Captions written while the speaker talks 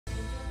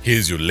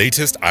Here's your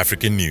latest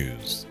African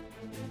news.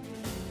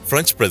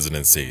 French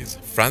president says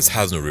France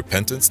has no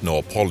repentance nor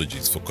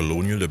apologies for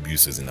colonial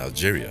abuses in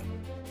Algeria.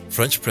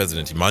 French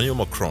President Emmanuel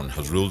Macron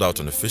has ruled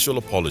out an official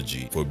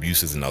apology for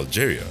abuses in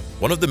Algeria,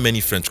 one of the many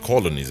French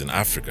colonies in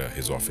Africa,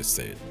 his office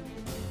said.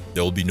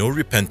 There will be no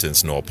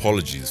repentance nor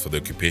apologies for the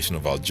occupation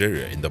of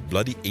Algeria in the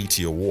bloody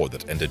 80-year war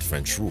that ended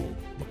French rule,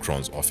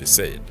 Macron's office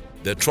said.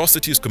 The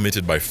atrocities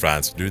committed by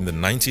France during the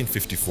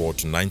 1954 to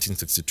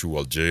 1962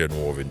 Algerian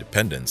War of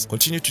Independence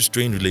continue to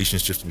strain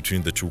relationships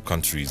between the two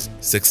countries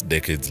 6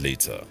 decades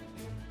later.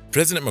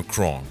 President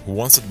Macron, who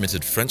once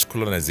admitted French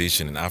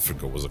colonization in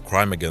Africa was a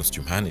crime against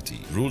humanity,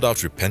 ruled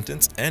out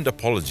repentance and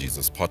apologies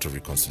as part of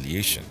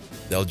reconciliation.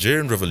 The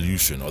Algerian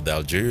Revolution, or the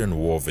Algerian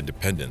War of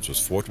Independence,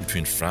 was fought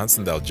between France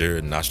and the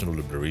Algerian National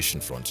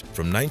Liberation Front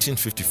from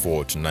 1954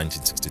 to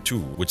 1962,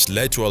 which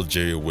led to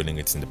Algeria winning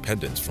its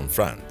independence from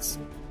France.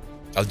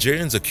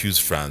 Algerians accuse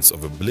France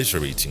of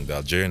obliterating the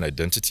Algerian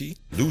identity,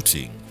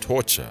 looting,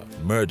 torture,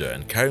 murder,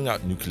 and carrying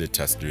out nuclear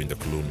tests during the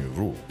colonial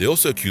rule. They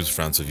also accuse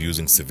France of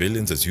using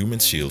civilians as human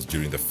shields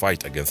during the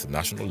fight against the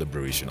National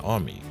Liberation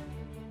Army.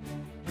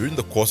 During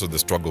the course of the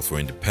struggle for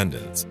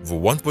independence, over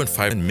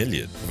 1.5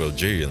 million of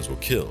Algerians were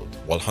killed,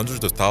 while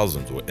hundreds of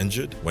thousands were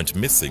injured, went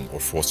missing, or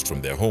forced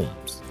from their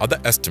homes.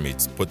 Other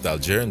estimates put the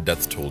Algerian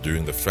death toll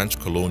during the French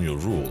colonial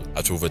rule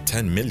at over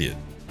 10 million.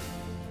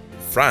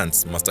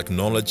 France must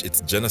acknowledge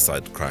its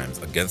genocide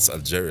crimes against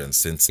Algerians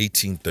since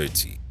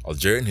 1830,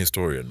 Algerian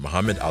historian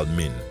Mohamed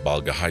Al-Min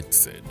Balgahait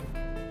said.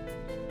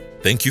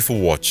 Thank you for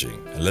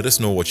watching, and let us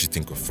know what you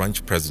think of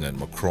French President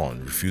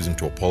Macron refusing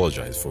to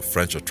apologize for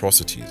French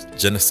atrocities,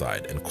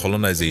 genocide, and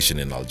colonization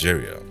in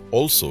Algeria.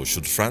 Also,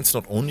 should France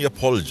not only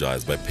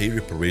apologize but pay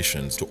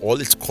reparations to all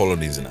its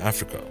colonies in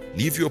Africa?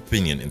 Leave your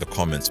opinion in the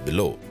comments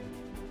below.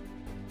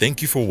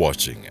 Thank you for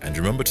watching, and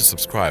remember to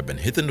subscribe and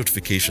hit the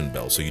notification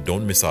bell so you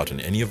don't miss out on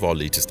any of our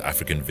latest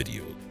African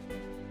videos.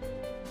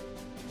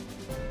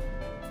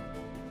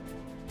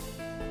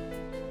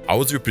 I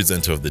was your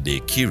presenter of the day,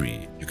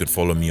 Kiri. You can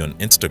follow me on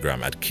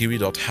Instagram at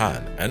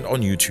kiri.han and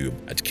on YouTube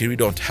at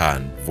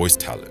kiri.han voice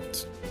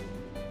talent.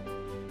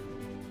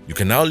 You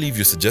can now leave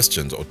your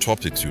suggestions or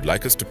topics you'd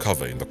like us to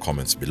cover in the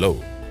comments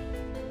below.